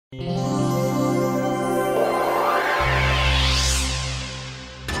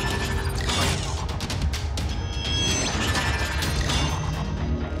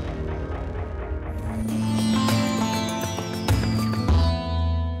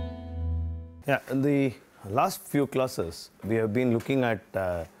Yeah, in the last few classes, we have been looking at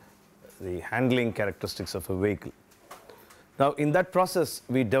the handling characteristics of a vehicle. Now, in that process,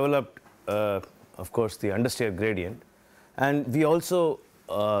 we developed, of course, the understeer gradient, and we also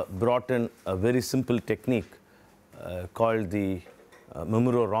brought in a very simple technique called the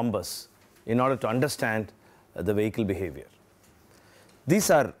Mimuro rhombus in order to understand the vehicle behavior. These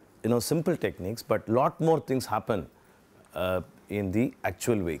are, simple techniques, but lot more things happen in the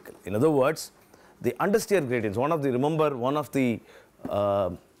actual vehicle. In other words, the understeer gradients, one of the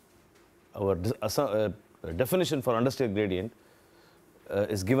our definition for understeer gradient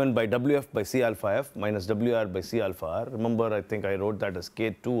is given by WF by C alpha F minus WR by C alpha R. Remember, I think I wrote that as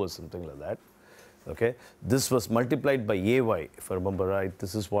K2 or something like that. Okay, this was multiplied by AY, if I remember right.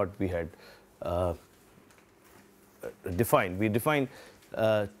 This is what we had defined. We defined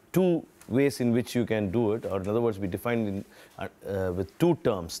two ways in which you can do it, or in other words, we defined with two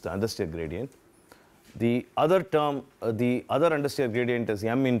terms the understeer gradient. The other term, the other understeer gradient is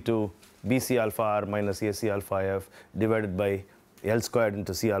m into BC alpha R minus AC alpha F divided by L squared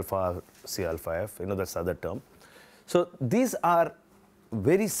into C alpha R, C alpha F. That's the other term. So these are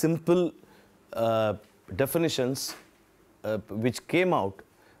very simple definitions which came out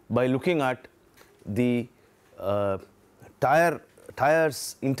by looking at the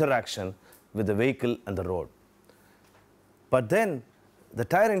tires interaction with the vehicle and the road. But then the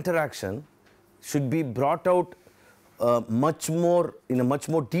tire interaction should be brought out in a much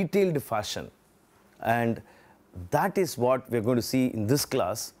more detailed fashion, and that is what we are going to see in this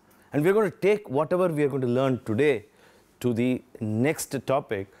class. And we are going to take whatever we are going to learn today to the next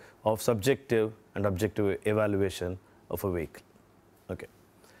topic of subjective and objective evaluation of a vehicle. Okay.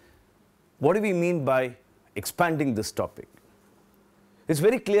 What do we mean by expanding this topic? It's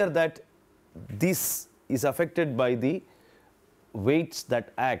very clear that this is affected by the weights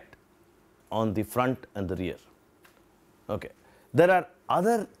that act on the front and the rear. Okay. There are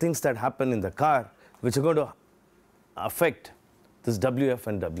other things that happen in the car which are going to affect this WF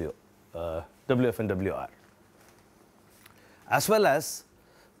and WR, as well as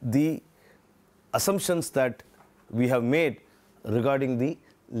the assumptions that we have made regarding the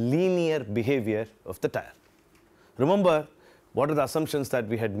linear behavior of the tire. Remember, what are the assumptions that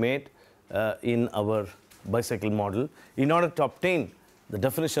we had made in our bicycle model in order to obtain the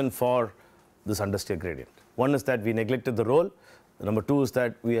definition for this understeer gradient? One is that we neglected the roll. Number two is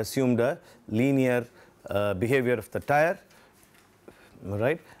that we assumed a linear behavior of the tire,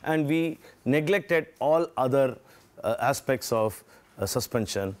 right? And we neglected all other aspects of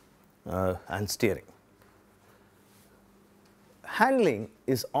suspension and steering. Handling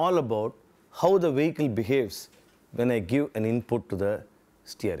is all about how the vehicle behaves when I give an input to the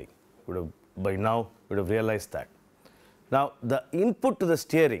steering. By now, you would have realized that. Now, the input to the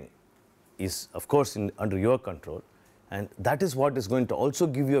steering is, of course, under your control, and that is what is going to also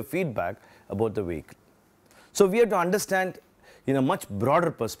give you a feedback about the vehicle. So we have to understand in a much broader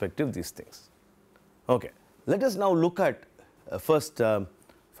perspective these things. Okay, let us now look at first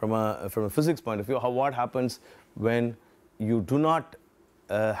from a physics point of view what happens when you do not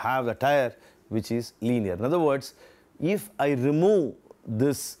have a tire which is linear. In other words, if I remove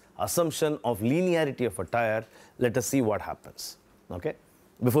this assumption of linearity of a tire, let us see what happens. Okay.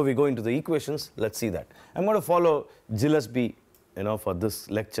 Before we go into the equations, let's see that. I'm going to follow Gillespie, for this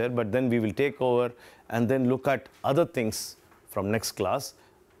lecture, but then we will take over and then look at other things from next class.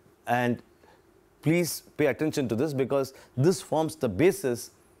 And please pay attention to this, because this forms the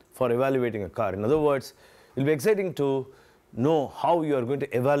basis for evaluating a car. In other words, it will be exciting to know how you are going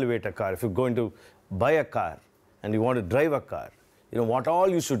to evaluate a car. If you're going to buy a car and you want to drive a car, what all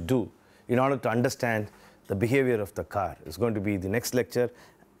you should do in order to understand the behavior of the car is going to be the next lecture,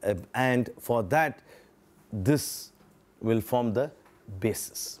 and for that this will form the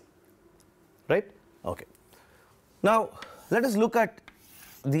basis, right? Okay. Now let us look at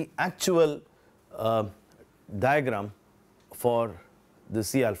the actual diagram for the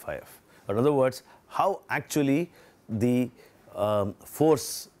C alpha F. In other words, how actually the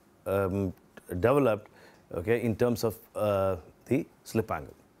force developed, okay, in terms of the slip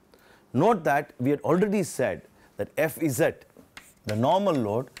angle. Note that we had already said that Fz, the normal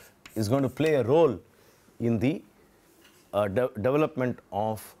load, is going to play a role in the development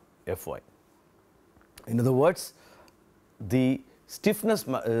of Fy. In other words, the stiffness,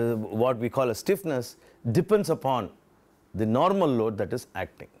 what we call a stiffness, depends upon the normal load that is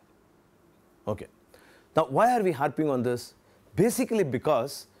acting. Okay. Now, why are we harping on this? Basically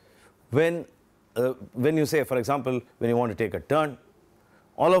because when you say, for example, when you want to take a turn,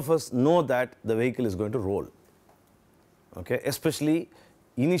 all of us know that the vehicle is going to roll. Okay, especially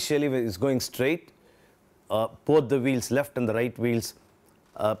initially is going straight, both the wheels, left and the right wheels,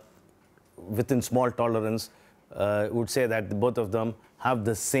 within small tolerance, would say that both of them have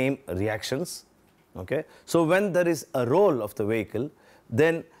the same reactions. Okay? So when there is a roll of the vehicle,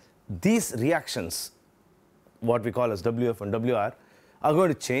 then these reactions, what we call as WF and WR, are going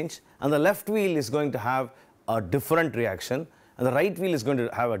to change, and the left wheel is going to have a different reaction, and the right wheel is going to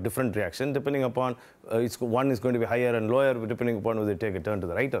have a different reaction, depending upon, one is going to be higher and lower, depending upon whether they take a turn to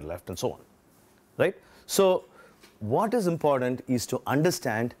the right or left, and so on. Right? So what is important is to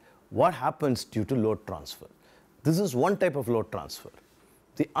understand what happens due to load transfer. This is one type of load transfer.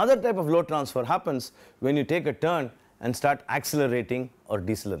 The other type of load transfer happens when you take a turn and start accelerating or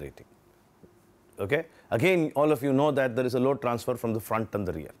decelerating. Okay? Again, all of you know that there is a load transfer from the front and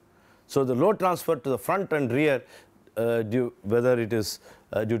the rear. So the load transfer to the front and rear, whether it is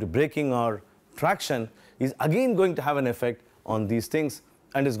due to braking or traction, is again going to have an effect on these things,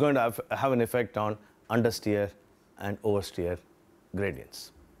 and is going to have an effect on understeer and oversteer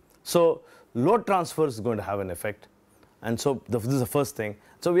gradients. So load transfer is going to have an effect, and so this is the first thing.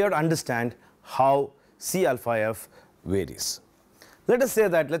 So we have to understand how C alpha F varies. Let us say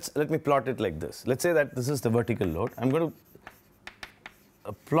that, let me plot it like this. Let's say that this is the vertical load. I'm going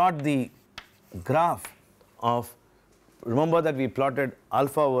to plot the graph of, remember that we plotted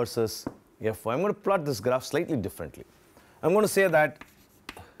alpha versus Fy. I'm going to plot this graph slightly differently. I'm going to say that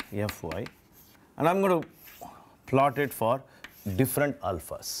Fy, and I'm going to plot it for different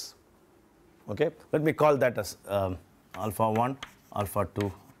alphas. Okay? Let me call that as alpha 1, alpha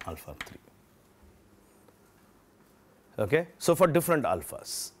 2, alpha 3. Okay? So for different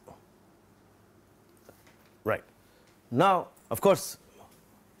alphas. Right. Now, of course,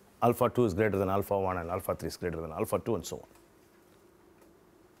 alpha 2 is greater than alpha 1 and alpha 3 is greater than alpha 2 and so on.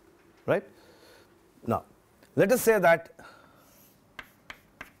 Right? Now, let us say that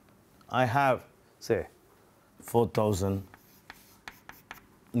I have, say, 4,000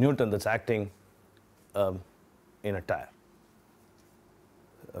 Newton that's acting in a tire.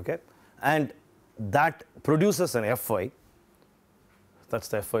 Okay? And that produces an Fy. That's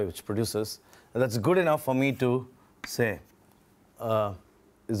the Fy which produces. And that's good enough for me to say, good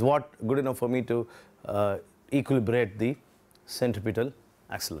enough for me to equilibrate the centripetal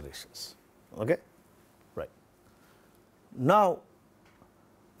accelerations. Okay? Right. Now,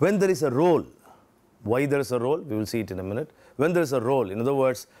 when there is a roll, why there is a roll? We will see it in a minute. When there is a roll, in other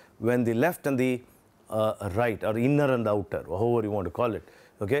words, when the left and the right, or inner and the outer, or however you want to call it,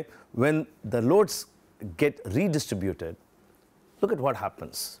 okay, when the loads get redistributed, look at what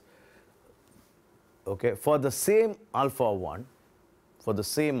happens. Okay, for the same alpha 1,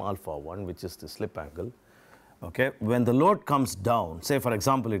 which is the slip angle, okay, when the load comes down, say for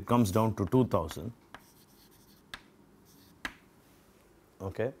example it comes down to 2000,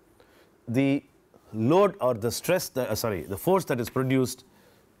 okay, the load or the stress, the force that is produced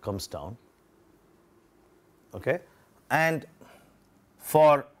comes down. Okay, and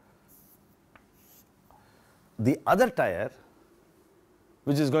for the other tire,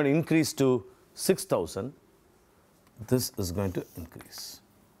 which is going to increase to 6,000, this is going to increase.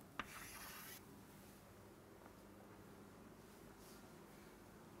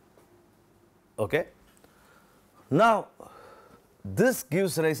 Okay. Now, this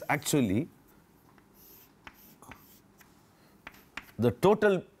gives rise actually the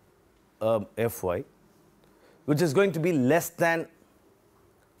total Fy, which is going to be less than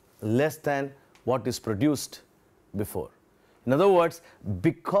what is produced before. In other words,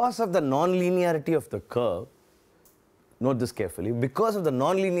 because of the nonlinearity of the curve, note this carefully, because of the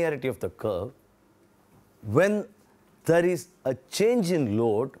nonlinearity of the curve, when there is a change in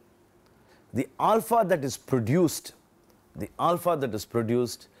load, the alpha that is produced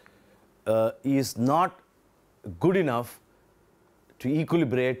is not good enough to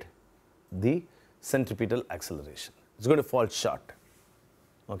equilibrate the centripetal acceleration. It's going to fall short.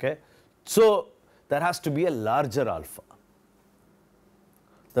 Okay? So there has to be a larger alpha.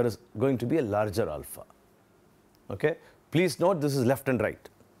 There is going to be a larger alpha. Okay? Please note this is left and right.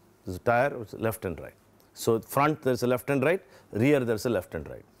 This is tire, which is left and right. So front there is a left and right, rear there is a left and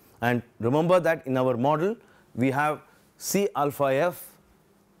right. And remember that in our model we have C alpha F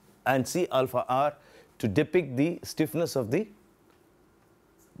and C alpha R to depict the stiffness of the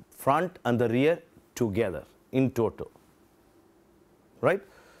front and the rear together in toto. Right?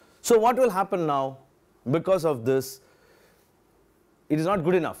 So what will happen now? Because of this, it is not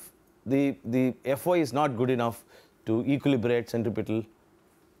good enough. The Fy is not good enough to equilibrate centripetal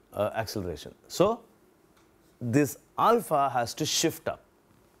acceleration. So this alpha has to shift up.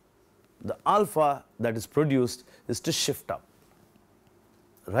 The alpha that is produced is to shift up.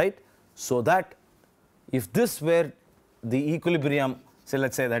 right? So that if this were the equilibrium, say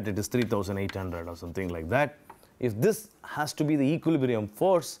let's say that it is 3800 or something like that, if this has to be the equilibrium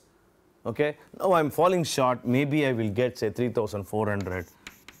force, okay, now I'm falling short, maybe I will get say 3400,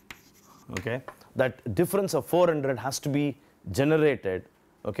 okay, that difference of 400 has to be generated,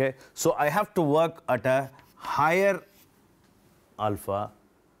 okay. So I have to work at a higher alpha,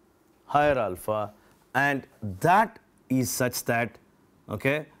 and that is such that,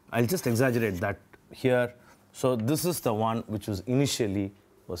 okay, I'll just exaggerate that here. So this is the one which was initially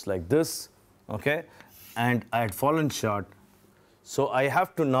was like this, okay, and I had fallen short. So I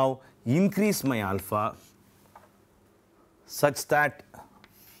have to now increase my alpha such that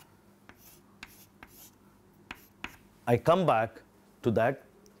I come back to that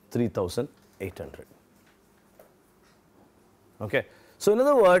 3800. Okay. So in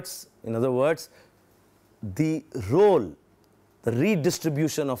other words, the role, the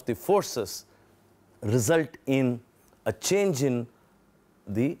redistribution of the forces result in a change in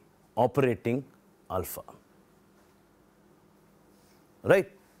the operating alpha.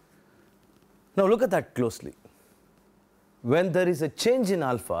 Right? Now look at that closely. When there is a change in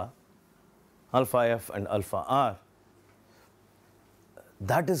alpha, alpha f and alpha r,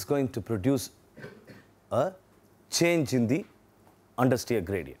 that is going to produce a change in the understeer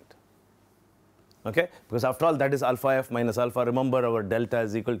gradient. Okay? Because after all, that is alpha f minus alpha. Remember, our delta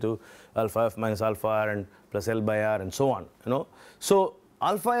is equal to alpha f minus alpha r and plus L by r and so on. So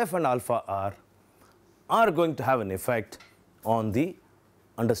alpha f and alpha r are going to have an effect on the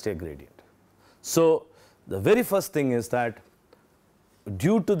understeer gradient. So the very first thing is that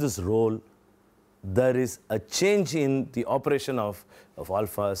due to this role, there is a change in the operation of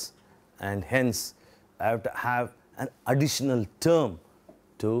alphas, and hence I have to have an additional term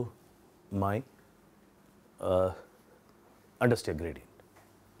to my understeer gradient.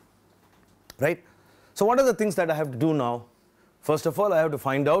 Right? So what are the things that I have to do now? First of all, I have to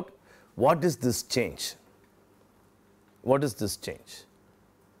find out what is this change. What is this change?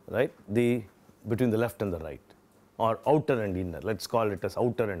 Right? Between the left and the right, or outer and inner. Let's call it as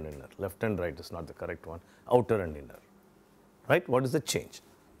outer and inner. Left and right is not the correct one. Outer and inner. Right? What is the change?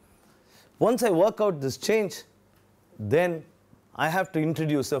 Once I work out this change, then I have to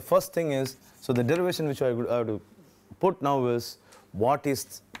introduce, the first thing is, so the derivation which I have to put now is what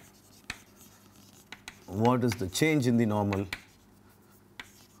is the change in the normal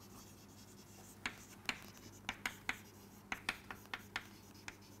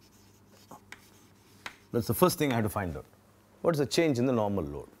That's the first thing I have to find out. What is the change in the normal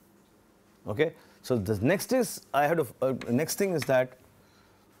load? Okay. So the next is I have to next thing is that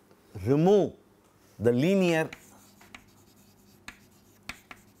remove the linear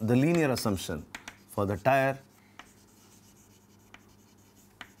assumption for the tire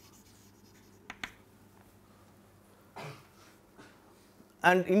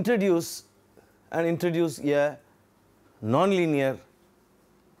and introduce a nonlinear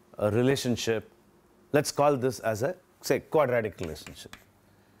relationship. Let's call this as a, say, quadratic relationship.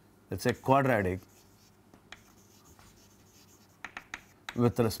 Let's say quadratic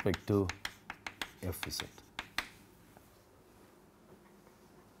with respect to Fz.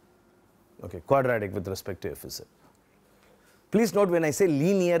 Okay, quadratic with respect to Fz. Please note when I say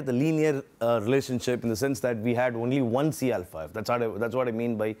linear, the linear relationship in the sense that we had only one C alpha F. That's what I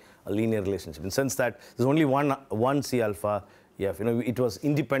mean by a linear relationship. In the sense that there's only one C alpha F. It was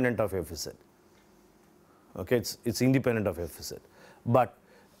independent of Fz. Okay, it's independent of Fz. But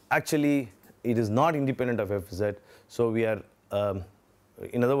actually, it is not independent of Fz. So we are,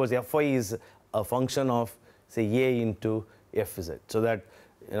 in other words, Fy is a function of, say, A into Fz. So that,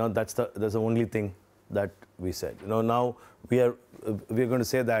 that's the only thing that we said. Now we are going to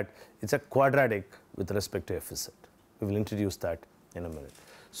say that it's a quadratic with respect to Fz. We will introduce that in a minute.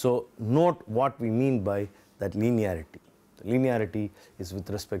 So note what we mean by that linearity. The linearity is with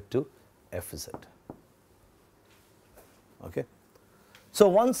respect to Fz. Okay. So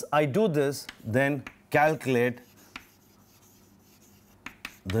once I do this, then calculate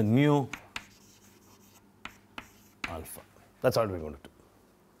the new alpha. That's what we're going to do.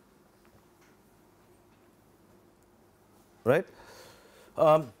 Right?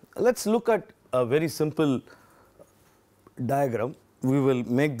 Let's look at a very simple diagram. We will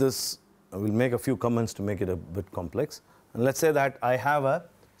make this, we'll make a few comments to make it a bit complex. And let's say that I have a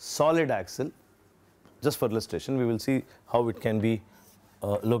solid axle. Just for illustration, we will see how it can be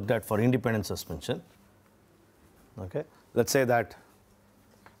looked at for independent suspension. Okay. Let's say that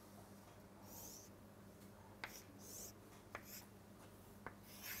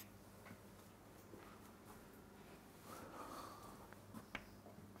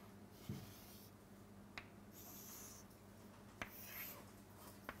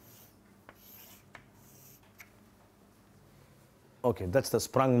okay, that's the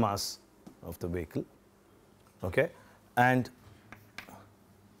sprung mass of the vehicle, okay, and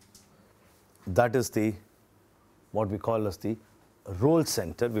that is the what we call as the roll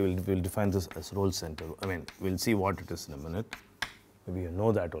center. We will define this as roll center. I mean, we'll see what it is in a minute. Maybe you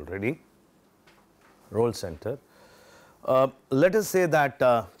know that already. Roll center. Let us say that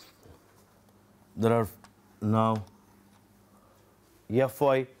there are now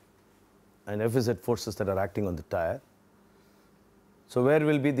Fy and Fz forces that are acting on the tire. So where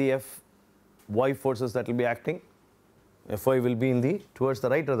will be the Fy forces that will be acting? Fy will be in the towards the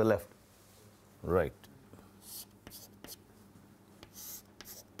right or the left? Right.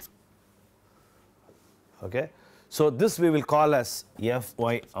 Okay. So this we will call as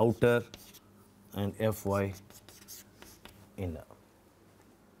Fy outer and Fy inner.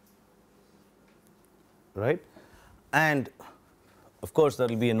 Right. And of course there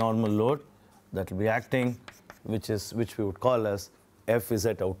will be a normal load that will be acting, which we would call as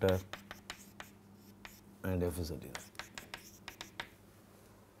Fz outer and Fz inner.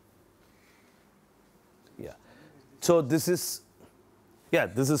 Yeah. So this is, yeah,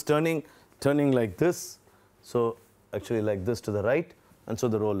 this is turning like this. So actually like this to the right, and so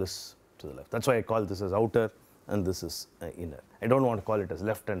the roll is to the left. That's why I call this as outer and this is inner. I don't want to call it as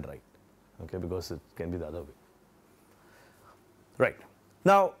left and right, okay, because it can be the other way. Right.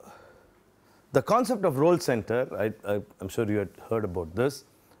 Now, the concept of roll center, I'm sure you had heard about this,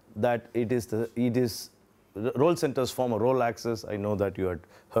 that roll centers form a roll axis. I know that you had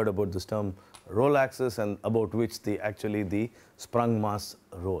heard about this term roll axis, and about which actually the sprung mass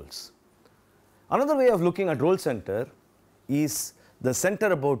rolls. Another way of looking at roll center is the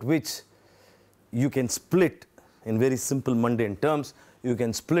center about which you can split, in very simple mundane terms, you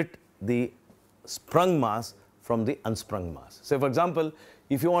can split the sprung mass from the unsprung mass. So for example,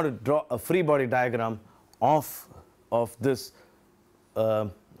 if you want to draw a free body diagram of this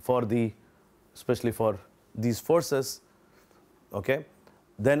especially for these forces, okay,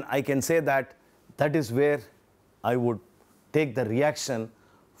 then I can say that that is where I would take the reaction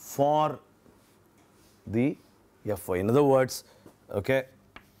for the Fy. In other words, okay,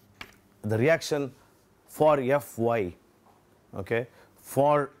 the reaction for Fy, okay,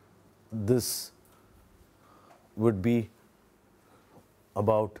 for this would be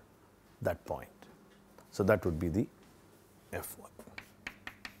about that point. So that would be the Fy.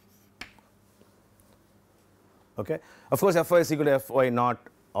 Okay. Of course, Fy is equal to Fy naught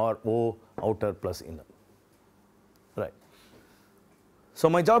or O outer plus inner. Right. So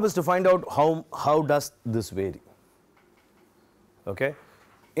my job is to find out how does this vary. Okay.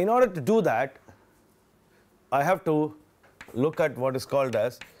 In order to do that, I have to look at what is called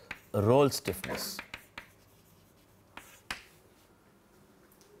as roll stiffness.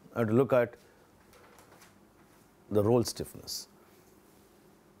 I have to look at the roll stiffness.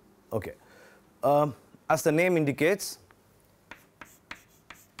 Okay. As the name indicates,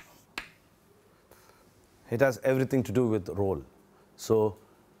 it has everything to do with roll. So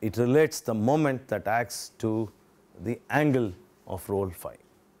it relates the moment that acts to the angle of roll phi.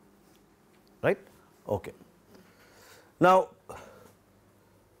 Right? Okay. Now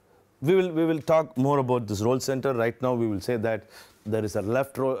we will talk more about this roll center. Right now we will say that there is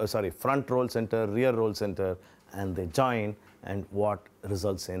a front roll center, rear roll center, and they join, and what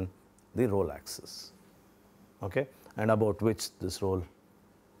results in the roll axis, okay, and about which this roll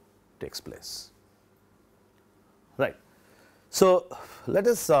takes place. Right. So let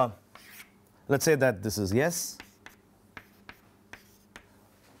us let's say that this is S,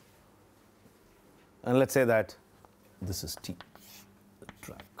 and let's say that this is T, the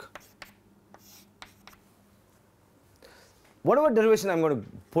track. Whatever derivation I'm going to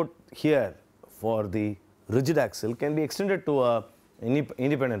put here for the rigid axle can be extended to a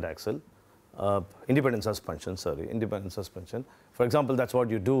independent axle, independent suspension. For example, that's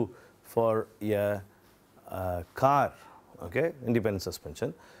what you do for a car, okay, independent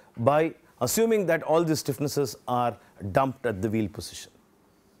suspension, by assuming that all these stiffnesses are dumped at the wheel position,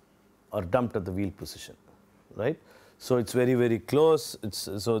 right? So it's very, very close. It's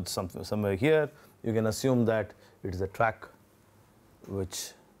somewhere here. You can assume that it is a track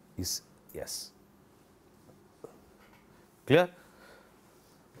which is S. Clear?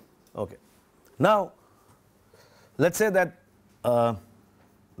 Okay. Now, let's say that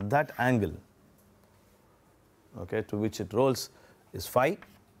that angle, okay, to which it rolls is phi,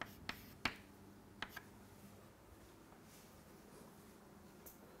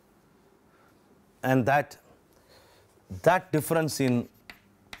 and that difference in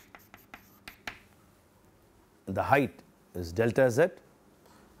the height is delta z,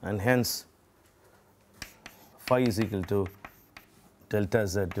 and hence phi is equal to delta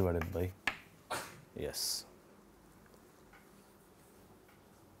z divided by S.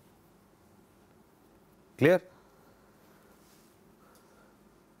 Clear?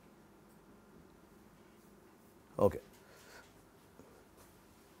 Okay.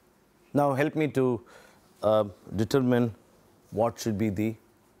 Now help me to determine what should be the,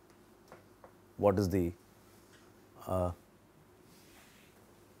 what is the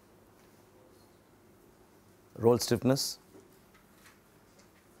roll stiffness.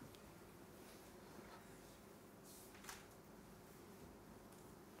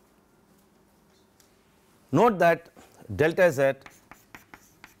 Note that delta z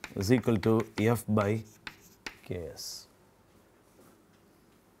is equal to F by Ks.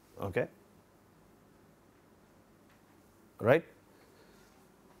 Okay, right?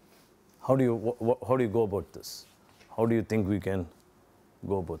 How do you go about this? How do you think we can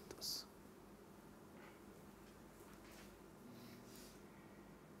go about this?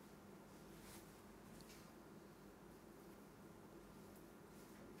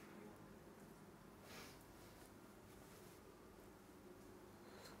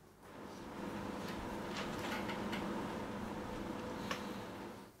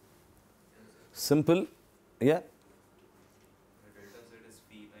 Simple, yeah. Delta z is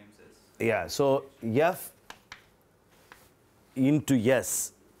P times S. Yeah, so F into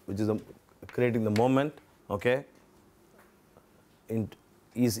S, which is creating the moment, okay,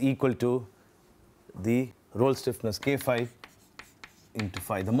 is equal to the roll stiffness K phi into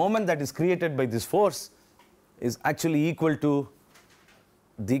phi. The moment that is created by this force is actually equal to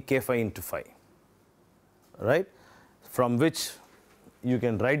the K phi into phi, right? From which you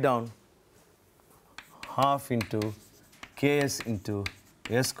can write down half into Ks into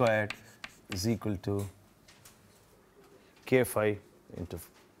S squared is equal to K phi into,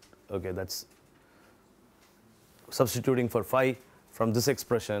 okay, that's substituting for phi from this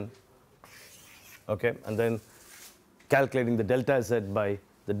expression, okay, and then calculating the delta z by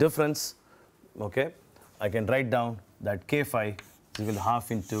the difference, okay, I can write down that K phi is equal to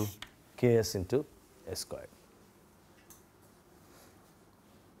half into Ks into S squared.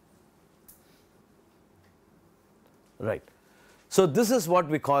 Right. So this is what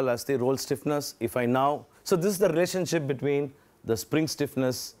we call as the roll stiffness. If I now, so this is the relationship between the spring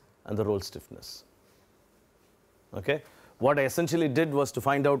stiffness and the roll stiffness. Okay. What I essentially did was to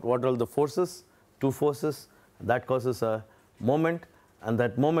find out what are the forces, two forces, that causes a moment, and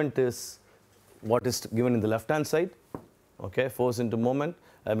that moment is what is given in the left hand side. Okay, force into moment,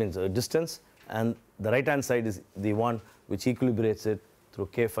 I mean distance, and the right hand side is the one which equilibrates it through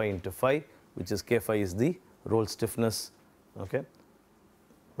K phi into phi, which is K phi is the roll stiffness, okay,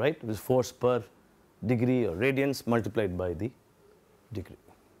 right, with force per degree or radians multiplied by the degree.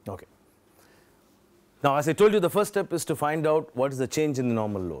 Okay. Now, as I told you, the first step is to find out what is the change in the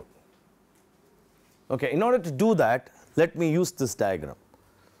normal load. Okay, in order to do that, let me use this diagram.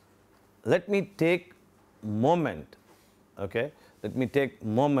 Let me take moment, okay, let me take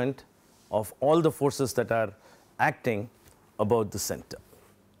moment of all the forces that are acting about the center.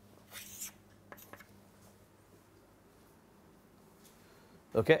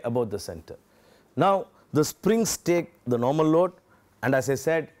 Okay, about the center. Now, the springs take the normal load, and as I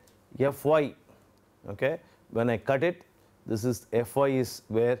said, Fy, okay, when I cut it, this is Fy is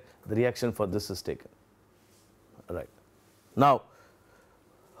where the reaction for this is taken. Right. Now,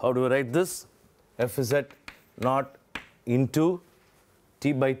 how do I write this? Fz naught into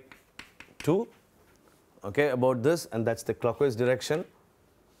T by 2, okay, about this, and that's the clockwise direction,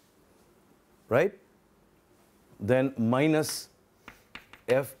 right? Then minus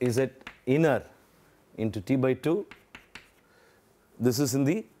F is at inner into T by 2. This is in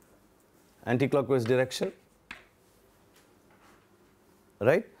the anti-clockwise direction,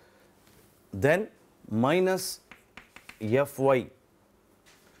 right? Then minus Fy,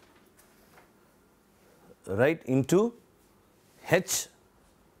 right, into H,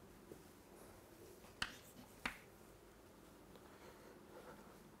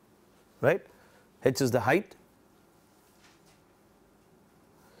 right? H is the height,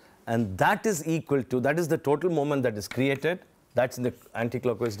 and that is equal to, that is the total moment that is created, that's in the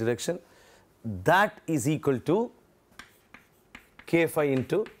anti-clockwise direction, that is equal to K phi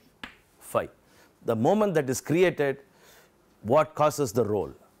into phi. The moment that is created, what causes the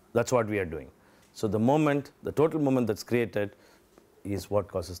roll, that's what we are doing. So the moment, the total moment that's created is what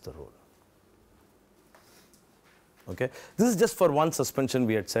causes the roll. Okay. This is just for one suspension.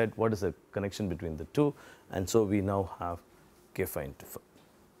 We had said what is the connection between the two, and so we now have K phi into phi.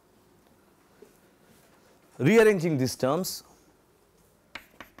 Rearranging these terms,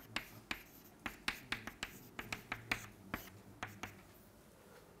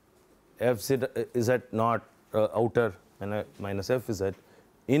 Fz naught outer and minus Fz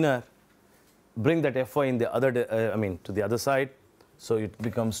inner, bring that Fy in the other, to the other side. So it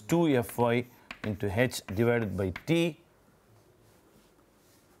becomes 2 Fy into h divided by t.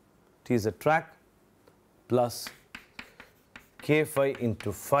 T is a track plus k phi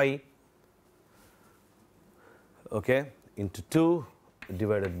into phi, okay, into 2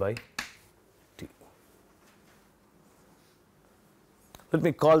 divided by t. Let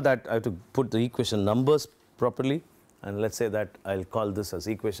me call that, I have to put the equation numbers properly, and let's say that I'll call this as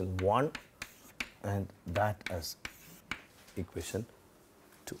equation 1 and that as equation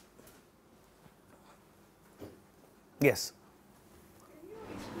 2. Yes? Can you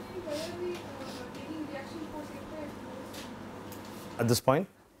explain whether we taking reaction force F At this point,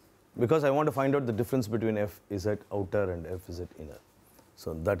 because I want to find out the difference between Fz outer and Fz inner.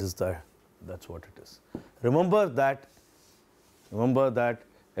 So that's what it is. Remember that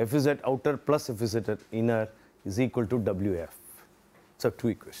Fz outer plus Fz inner is equal to Wf. So 2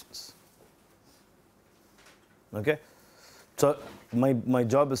 equations. Okay? So my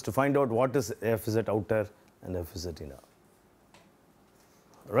job is to find out what is Fz outer and Fz inner.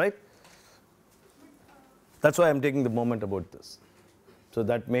 Right? That's why I'm taking the moment about this. So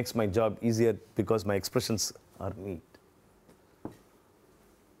that makes my job easier because my expressions are neat.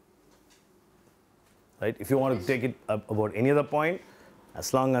 Right? If you want to take it about any other point,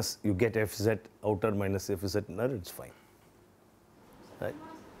 as long as you get Fz outer minus Fz inner, it's fine. Right?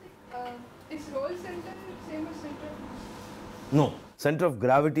 Is roll center same as center? No, center of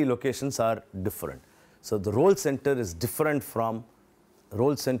gravity locations are different. So the roll center is different from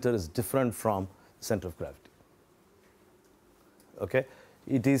center of gravity. Okay,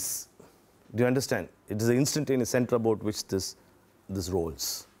 it is. Do you understand? It is the instantaneous center about which this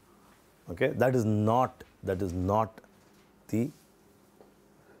rolls. Okay, that is not the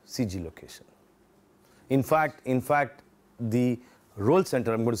CG location. In fact, the roll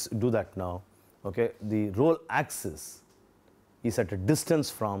center. I'm going to do that now. Okay, the roll axis is at a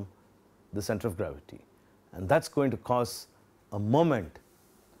distance from the center of gravity, and that's going to cause a moment.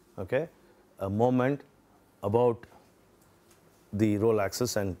 Okay, a moment about the roll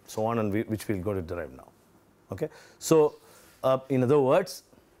axis and so on, and which we'll go to derive now. Okay, so in other words,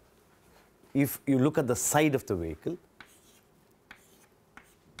 if you look at the side of the vehicle,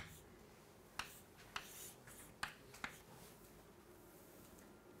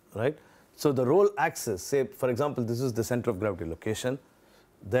 right? So the roll axis, say for example, this is the center of gravity location,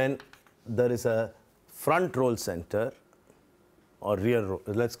 then there is a front roll center or rear,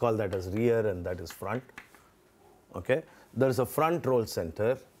 let's call that as rear and that is front. Okay, there is a front roll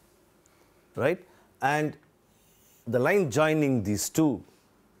center, right? And the line joining these two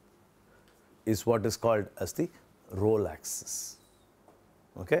is what is called as the roll axis.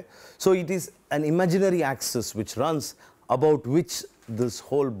 Okay, so it is an imaginary axis which runs about which this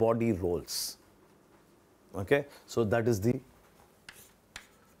whole body rolls. Okay, so that is the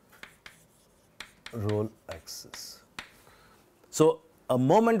roll axis. So a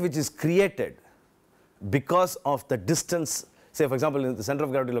moment which is created because of the distance, say for example, the center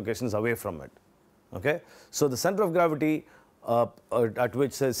of gravity location is away from it. Okay, so the center of gravity at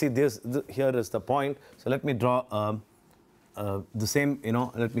which, see here is the point. So let me draw the same,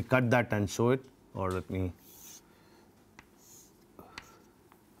 let me cut that and show it, or let me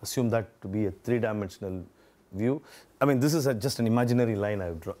assume that to be a 3-dimensional view. I mean, this is just an imaginary line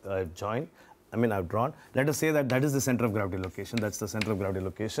I've drawn. Let us say that that is the center of gravity location. That's the center of gravity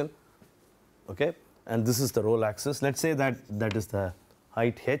location. Okay, and this is the roll axis. Let's say that that is the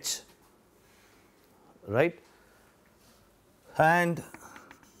height h, right? And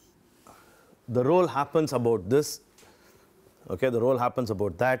the roll happens about this. Okay, the roll happens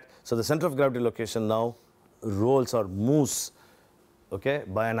about that. So the center of gravity location now rolls or moves, okay,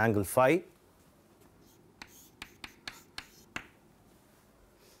 by an angle phi.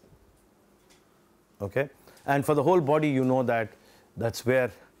 Okay, and for the whole body, you know that that's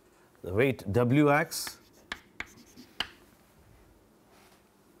where the weight W acts,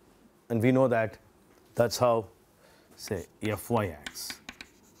 and we know that that's how, say, Fy acts.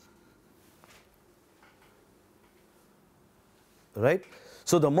 Right?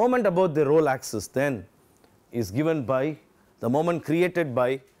 So the moment about the roll axis then is given by the moment created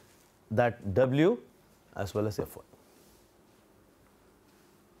by that W as well as Fy.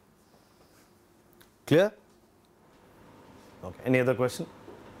 Clear? Okay. Any other question?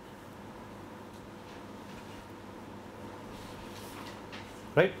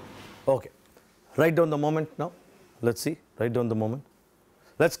 Right? Okay. Write down the moment now. Let's see. Write down the moment.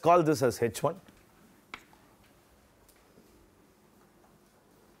 Let's call this as H1.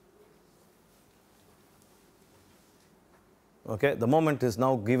 Okay, the moment is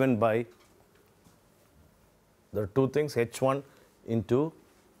now given by, there are two things, h1 into,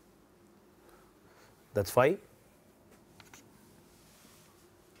 that's phi,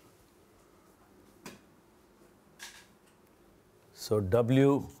 so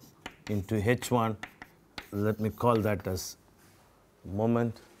W into h1, let me call that as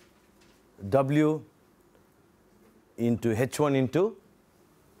moment, W into h1 into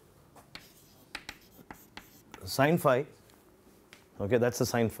sine phi, okay, that's the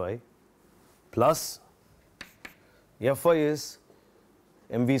sine phi, plus Fy is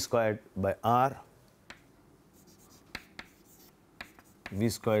mv squared by r, v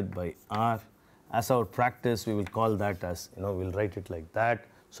squared by r. As our practice, we will call that as, we will write it like that,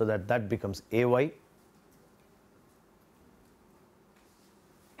 so that that becomes Ay,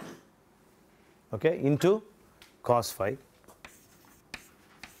 okay, into cos phi,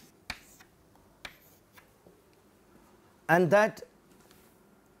 and that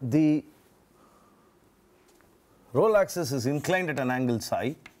the roll axis is inclined at an angle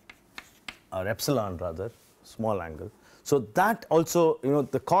psi, or epsilon rather, small angle. So that also,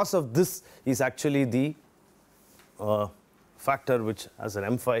 the cos of this is actually the factor which has an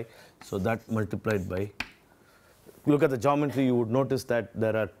m phi, so that multiplied by, look at the geometry, you would notice that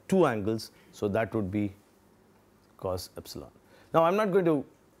there are two angles, so that would be cos epsilon. Now I'm not going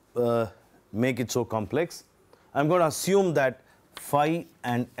to make it so complex. I'm going to assume that phi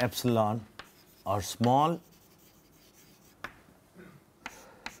and epsilon are small,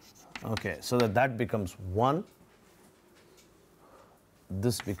 okay, so that that becomes 1,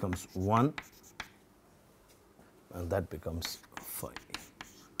 this becomes 1, and that becomes phi.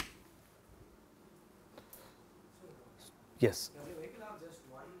 Yes? Does the vehicle have just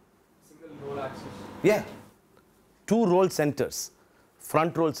one single roll axis? Yeah, two roll centers,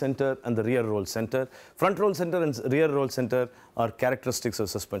 front roll center and the rear roll center. Front roll center and rear roll center are characteristics of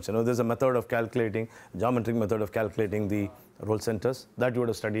suspension. There's a method of calculating, geometric method of calculating the roll centers that you would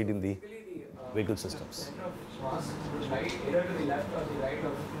have studied in the vehicle systems. Center of mass would lie either to the left or the right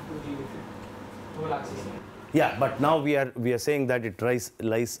of the roll axis. Yeah, but now we are saying that it lies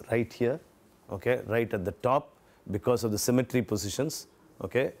right here, okay, right at the top because of the symmetry positions,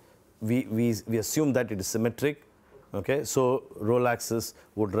 okay. We assume that it is symmetric, okay. So roll axis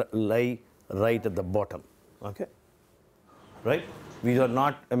would lie right at the bottom, okay, right. We are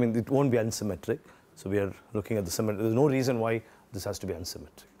not, I mean, it won't be unsymmetric. So we are looking at the symmetry. There's no reason why this has to be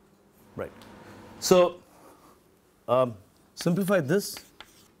unsymmetric, right. So simplify this.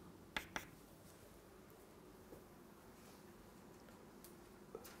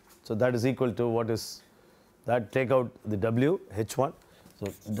 So that is equal to what is that? Take out the W h1.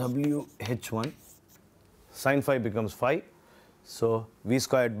 So W h1 sine phi becomes phi. So v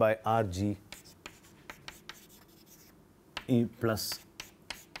squared by rg e plus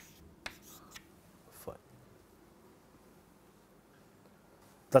phi.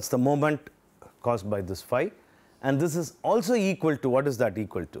 That's the moment caused by this phi. And this is also equal to, what is that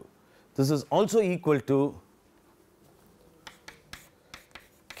equal to? This is also equal to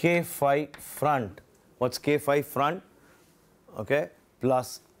k phi front. What's k phi front? Okay,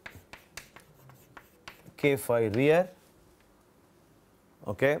 plus k phi rear.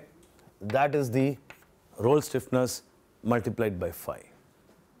 Okay, that is the roll stiffness multiplied by phi.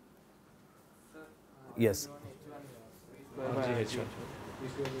 Yes.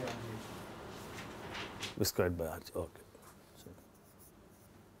 V squared by rg. Okay.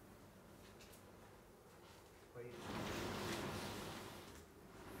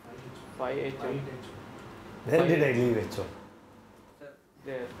 Phi h1. Where did I leave h1?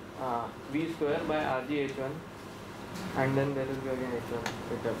 There, v square by rg h1, and then there will be again h1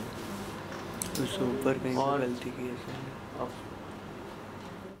 with w. उससे ऊपर कहीं और- पे गलती की है sir Of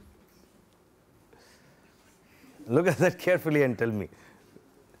Look at that carefully and tell me.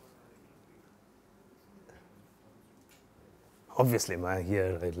 Obviously,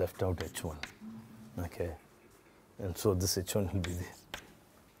 here I left out h1. Okay, and so this h1 will be there.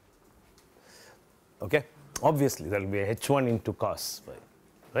 Okay, obviously there will be a h1 into cos phi,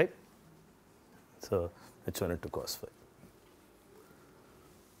 right? So h1 into cos phi.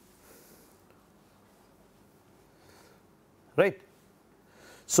 Right.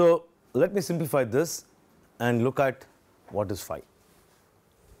 So let me simplify this and look at what is phi.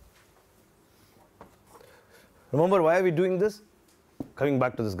 Remember, why are we doing this? Coming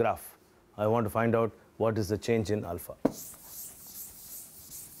back to this graph, I want to find out what is the change in alpha.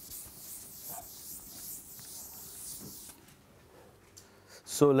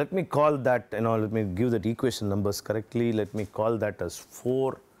 So let me call that, let me give that equation numbers correctly. Let me call that as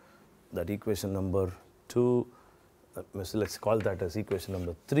 4, that equation number 2, let's call that as equation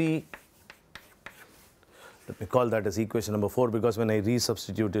number 3. Let me call that as equation number 4, because when I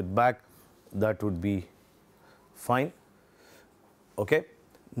resubstitute it back, that would be fine. Okay.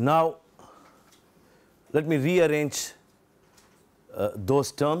 Now, let me rearrange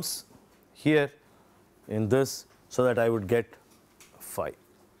those terms here in this so that I would get phi.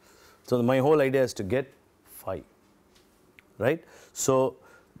 So, my whole idea is to get phi, right. So,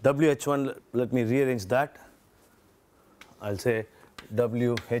 WH1, let me rearrange that. I will say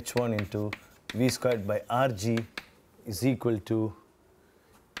WH1 into V squared by RG is equal to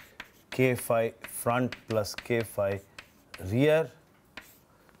K phi front plus K phi rear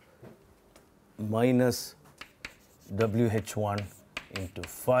minus WH1 into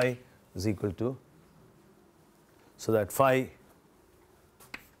phi is equal to, so that phi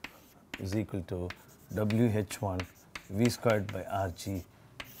is equal to WH1 V squared by RG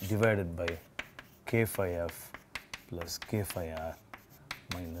divided by K phi F plus K phi R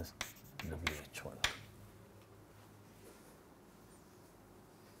minus WH1.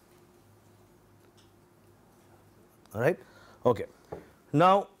 All right. Okay.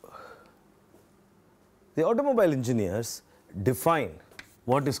 Now, the automobile engineers define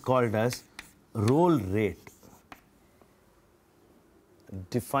what is called as roll rate.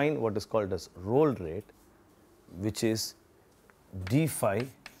 Define what is called as roll rate, which is d phi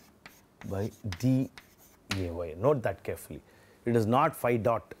by d ay. Note that carefully. It is not phi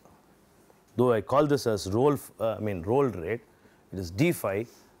dot. Though I call this as roll rate, it is d phi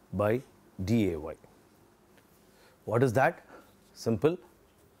by d ay. What is that? Simple.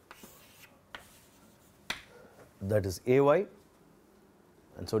 That is ay,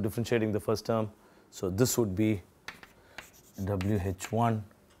 and so differentiating the first term. So this would be WH1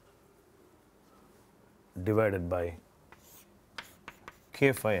 divided by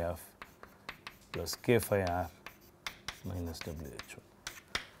K phi F plus K phi R minus WH1.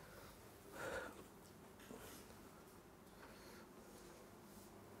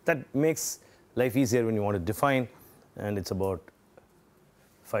 That makes life easier when you want to define, and it's about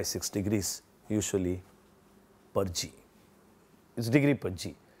 5-6 degrees usually per G. It's degree per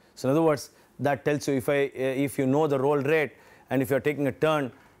G. So in other words, that tells you if you know the roll rate, and if you are taking a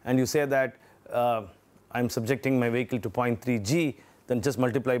turn and you say that I'm subjecting my vehicle to 0.3 G, then just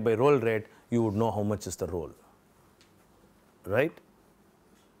multiply by roll rate, you would know how much is the roll, right?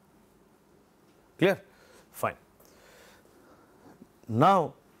 Clear? Fine.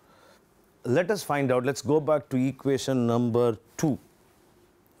 Now, let us find out, let's go back to equation number 2,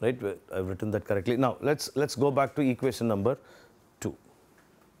 right? I've written that correctly. Now, let's go back to equation number 2,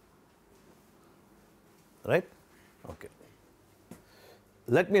 right? Okay.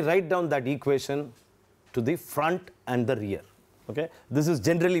 Let me write down that equation to the front and the rear. Okay, this is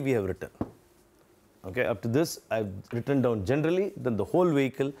generally we have written. Okay, up to this I've written down generally, then the whole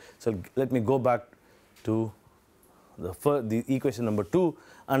vehicle. So let me go back to the equation number 2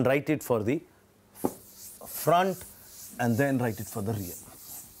 and write it for the front and then write it for the rear.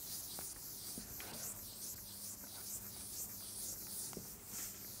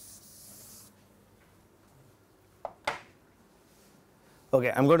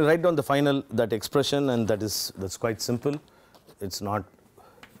 Okay, I'm going to write down the final that expression, and that's quite simple. It's not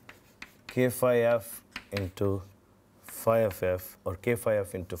K phi F into phi of F, or K phi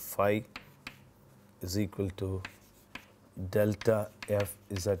F into phi is equal to delta F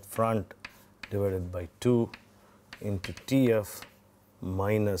is at front divided by 2 into TF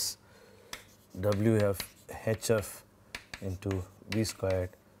minus WF HF into V squared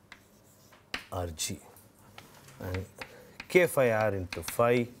RG, and K phi R into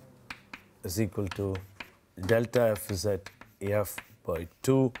phi is equal to delta F is at F by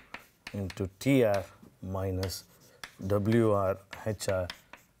 2 into TR minus WR HR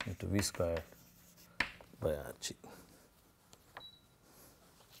into V squared by RG.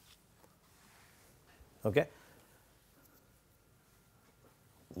 Okay.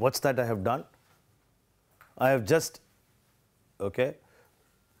 What's that I have done? I have just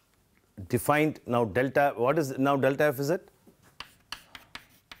defined now delta. What is now delta F is it?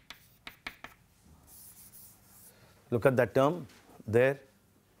 Look at that term there.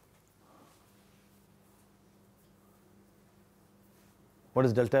 What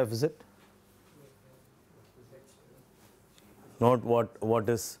is delta F is it? Not what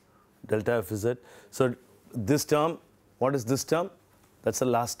is delta F is it? So this term, what is this term? That's the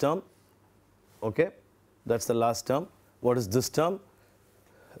last term. Okay, that's the last term. What is this term?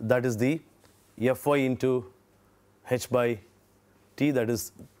 That is the Fy into H by T.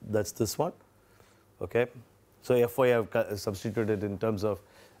 That's this one. Okay. So Fy I have substituted in terms of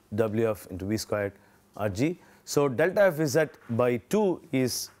Wf into V squared Rg. So delta Fz by 2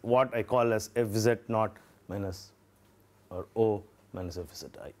 is what I call as Fz naught minus or O minus Fzi,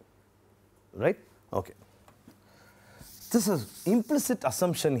 right? Okay. This is implicit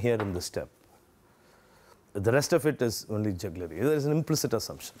assumption here in this step. The rest of it is only jugglery. There is an implicit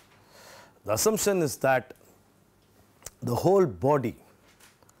assumption. The assumption is that the whole body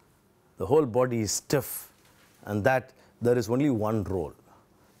is stiff and that there is only one roll.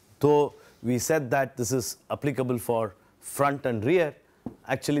 Though we said that this is applicable for front and rear,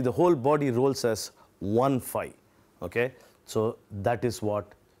 actually the whole body rolls as 1 phi. Okay? So that is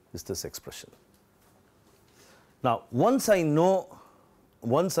what is this expression. Now once I know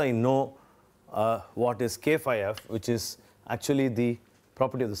what is k phi f, which is actually the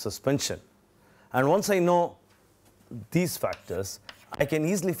property of the suspension, and once I know these factors, I can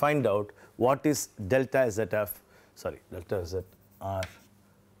easily find out what is delta zf, sorry, delta zr,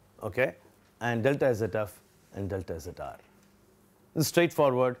 okay, and delta zf and delta zr. It's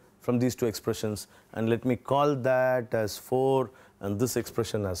straightforward from these two expressions, and let me call that as 4 and this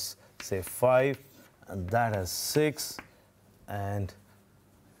expression as say 5 and that as 6 and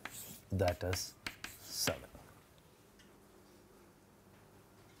that as 7.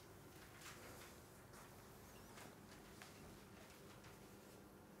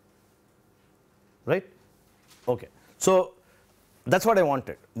 Right? Okay. So that's what I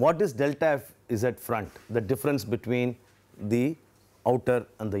wanted. What is delta f is at front? The difference between the outer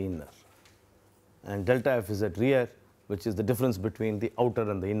and the inner. And delta f is at rear, which is the difference between the outer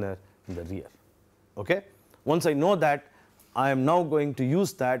and the inner in the rear. Okay? Once I know that, I am now going to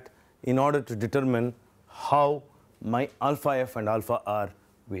use that in order to determine how my alpha f and alpha r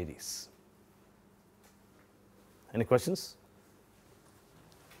varies. Any questions?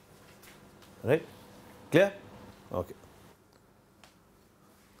 Right? Clear? Okay.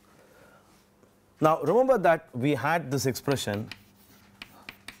 Now remember that we had this expression,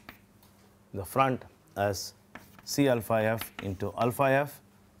 the front as C alpha f into alpha f,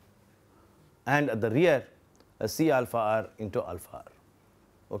 and at the rear as C alpha r into alpha r.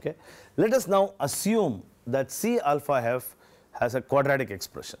 Okay? Let us now assume that C alpha f has a quadratic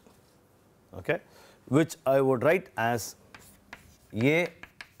expression, okay, which I would write as A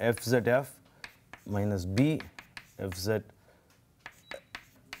fzf minus B fz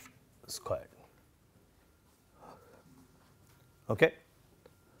squared, okay,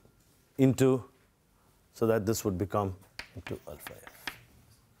 into, so that this would become into alpha f.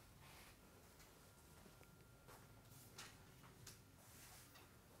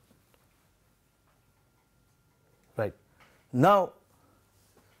 Right. Now,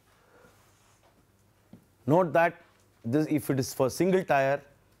 note that this, if it is for single tire,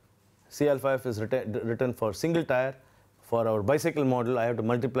 C alpha f is written for single tire. For our bicycle model, I have to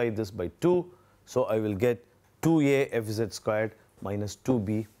multiply this by 2. So I will get 2a fz squared minus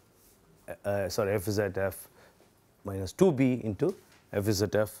 2b, sorry, fzf minus 2b into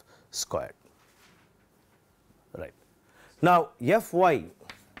fzf squared. Right. Now, fy,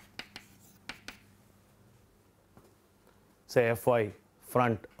 say fy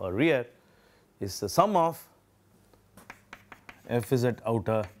front or rear, is the sum of fz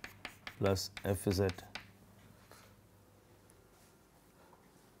outer plus fz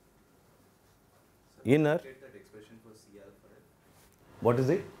inner. Get that expression for C alpha f. What is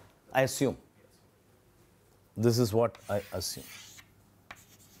it? I assume. This is what I assume.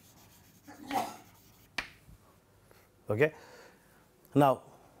 Okay. Now,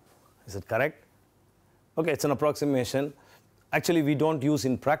 is it correct? Okay, it's an approximation. Actually, we don't use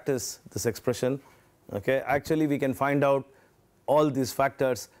in practice this expression. Okay. Actually, we can find out all these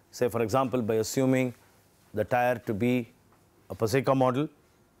factors, say for example, by assuming the tire to be a Paseka model,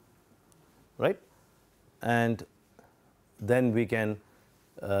 right? And then we can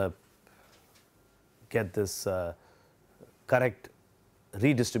get this correct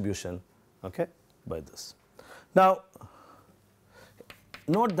redistribution, okay, by this. Now,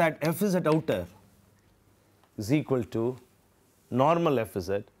 note that fz outer is equal to normal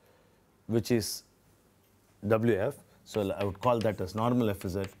fz, which is wf. So I would call that as normal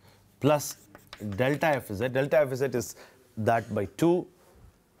fz plus delta fz. Delta fz is that by 2,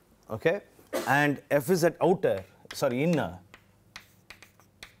 okay, and fz outer, sorry, inner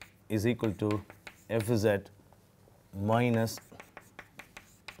is equal to fz minus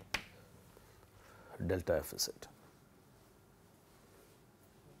delta fz.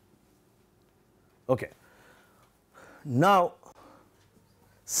 Okay. Now,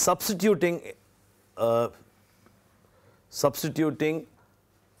 substituting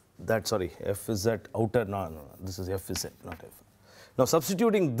that, sorry, fz outer, no, this is fz, not f. Now,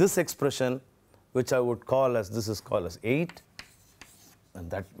 substituting this expression which I would call as, this is called as 8, and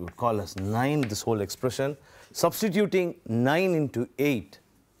that we would call as 9, this whole expression. Substituting 9 into 8,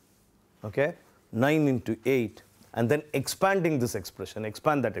 okay, 9 into 8, and then expanding this expression,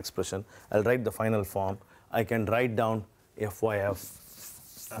 expand that expression, I'll write the final form. I can write down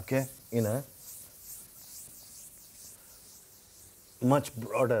FYF, okay, in a much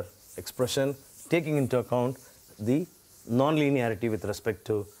broader expression, taking into account the nonlinearity with respect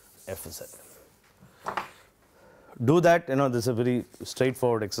to Fz. Do that, this is a very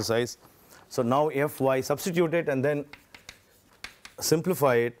straightforward exercise. So now Fy, substitute it and then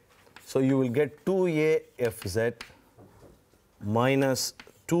simplify it. So you will get 2a Fz minus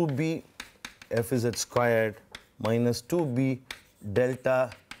 2b Fz squared minus 2b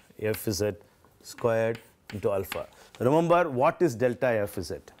delta Fz squared into alpha. Remember, what is delta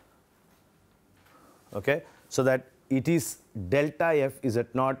Fz? Okay, so that it is delta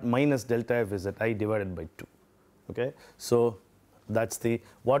Fz naught minus delta Fz I divided by 2. Okay, so that's the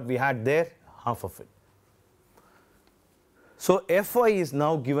what we had there, half of it. So Fy is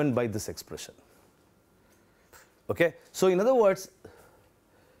now given by this expression. Okay, so in other words,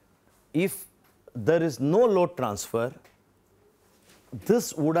 if there is no load transfer,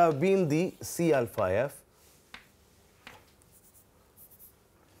 this would have been the C alpha F.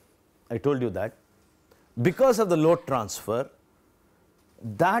 I told you that. Because of the load transfer,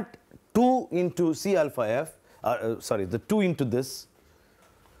 that 2 into C alpha F, the 2 into this,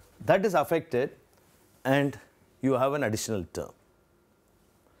 that is affected, and you have an additional term.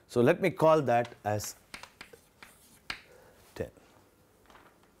 So let me call that as 10.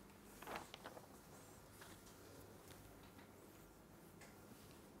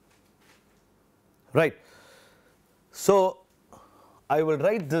 Right. So I will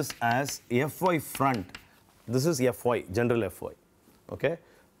write this as Fy front. This is Fy, general Fy. Okay.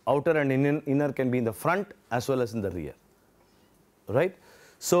 Outer and inner can be in the front as well as in the rear. Right.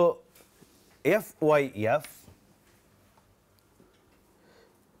 So Fyf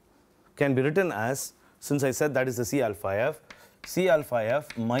can be written as, since I said that is the C alpha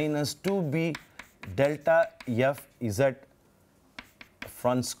F minus 2b delta Fz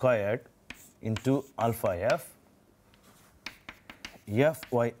front squared into alpha F.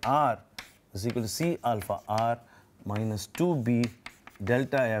 Fyr is equal to C alpha R minus 2b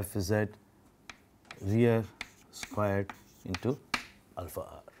delta Fz rear squared into alpha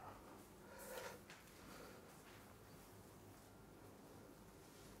R.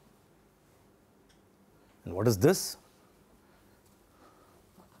 And what is this?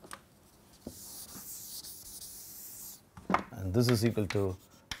 And this is equal to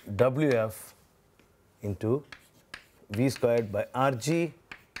Wf into V squared by Rg,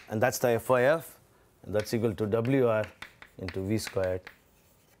 and that's the Fyf, and that's equal to Wr into V squared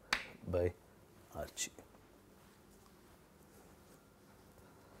by Rg.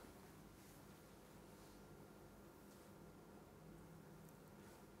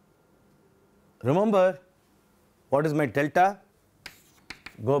 Remember, what is my delta?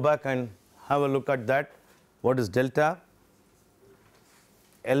 Go back and have a look at that. What is delta?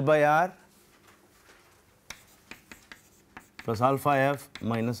 L by R plus alpha F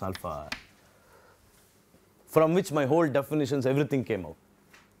minus alpha R, from which my whole definitions, everything came out.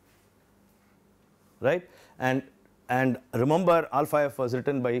 Right? And remember, alpha F was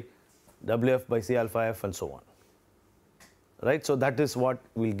written by Wf by C alpha F and so on. Right? So that is what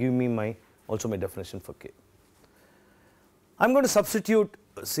will give me also my definition for K. I'm going to substitute,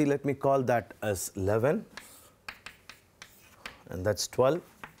 see, let me call that as 11, and that's 12.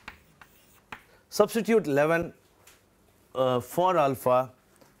 Substitute 11 for alpha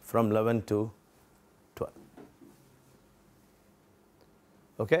from 11 to 12.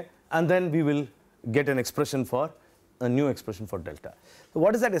 Okay? And then we will get an expression for, a new expression for delta. So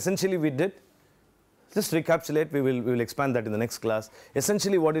what is that essentially we did? Just recapitulate, we will expand that in the next class.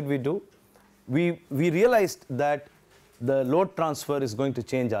 Essentially what did we do? We realized that the load transfer is going to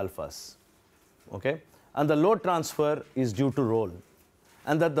change alphas. Okay? And the load transfer is due to roll.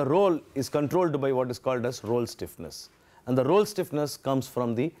 And that the roll is controlled by what is called as roll stiffness. And the roll stiffness comes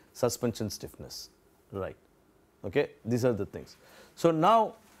from the suspension stiffness. Right. Okay? These are the things. So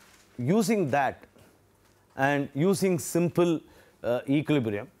now, using that and using simple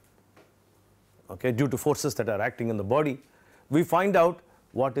equilibrium, okay, due to forces that are acting in the body, we find out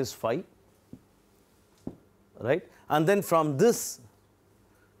what is phi. Right? And then from this,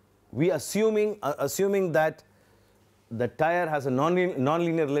 we assuming that the tire has a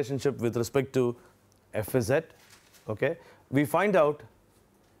nonlinear relationship with respect to Fz, okay, we find out,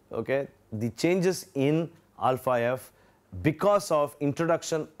 okay, the changes in alpha F because of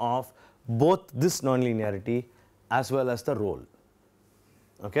introduction of both this nonlinearity as well as the roll.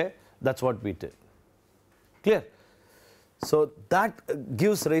 Okay, that's what we did. Clear? So that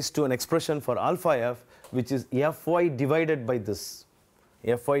gives rise to an expression for alpha f, which is fy divided by this,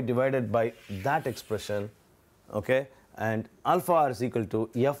 fy divided by that expression, okay, and alpha r is equal to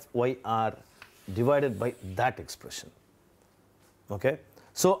fyr divided by that expression. Okay,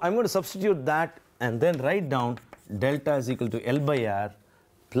 so I'm going to substitute that and then write down delta is equal to L by R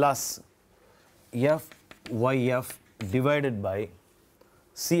plus fyf divided by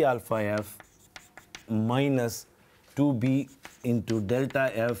C alpha f minus 2b into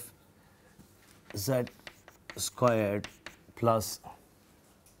delta f z squared plus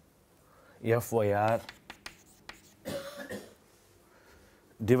fyr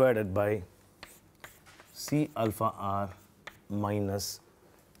divided by C alpha r minus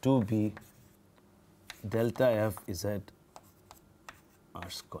 2b delta f z r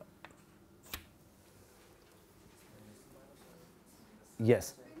squared.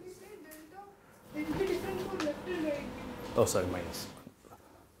 Yes. When we say delta, it will be different for left and right. Oh, sorry, minus.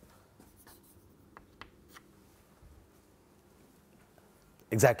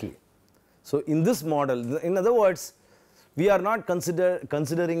 Exactly. So in this model, in other words, we are not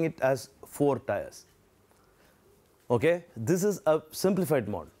considering it as 4 tires. Okay, this is a simplified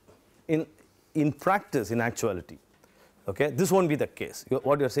model. In practice, in actuality, okay, this won't be the case.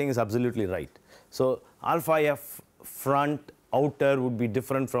 What you're saying is absolutely right. So alpha f front outer would be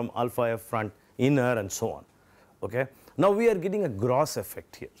different from alpha f front inner and so on. Okay, now we are getting a gross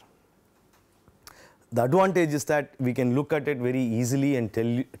effect here. The advantage is that we can look at it very easily and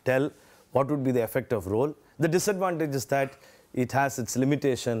tell what would be the effect of roll. The disadvantage is that it has its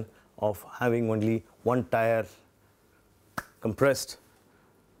limitation of having only one tire compressed,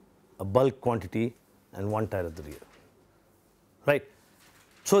 a bulk quantity, and one tire at the rear. Right?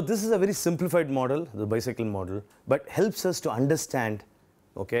 So this is a very simplified model, the bicycle model, but helps us to understand,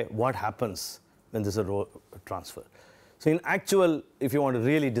 okay, what happens when there's a roll transfer. So in actual, if you want to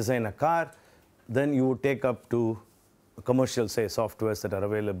really design a car, then you would take up to commercial, say, softwares that are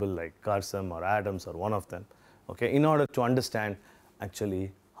available like Carsem or Adams or one of them, okay, in order to understand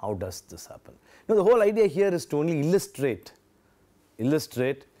actually how does this happen. Now the whole idea here is to only illustrate,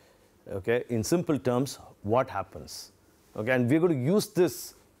 okay, in simple terms what happens. Okay, and we're going to use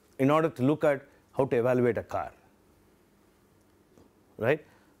this in order to look at how to evaluate a car. Right?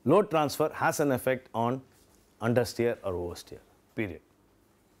 Load transfer has an effect on understeer or oversteer, period.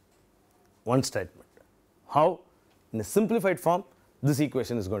 One statement. How? In a simplified form, this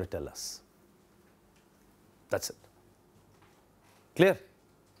equation is going to tell us. That's it. Clear?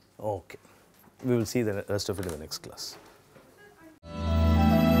 Okay. We will see the rest of it in the next class.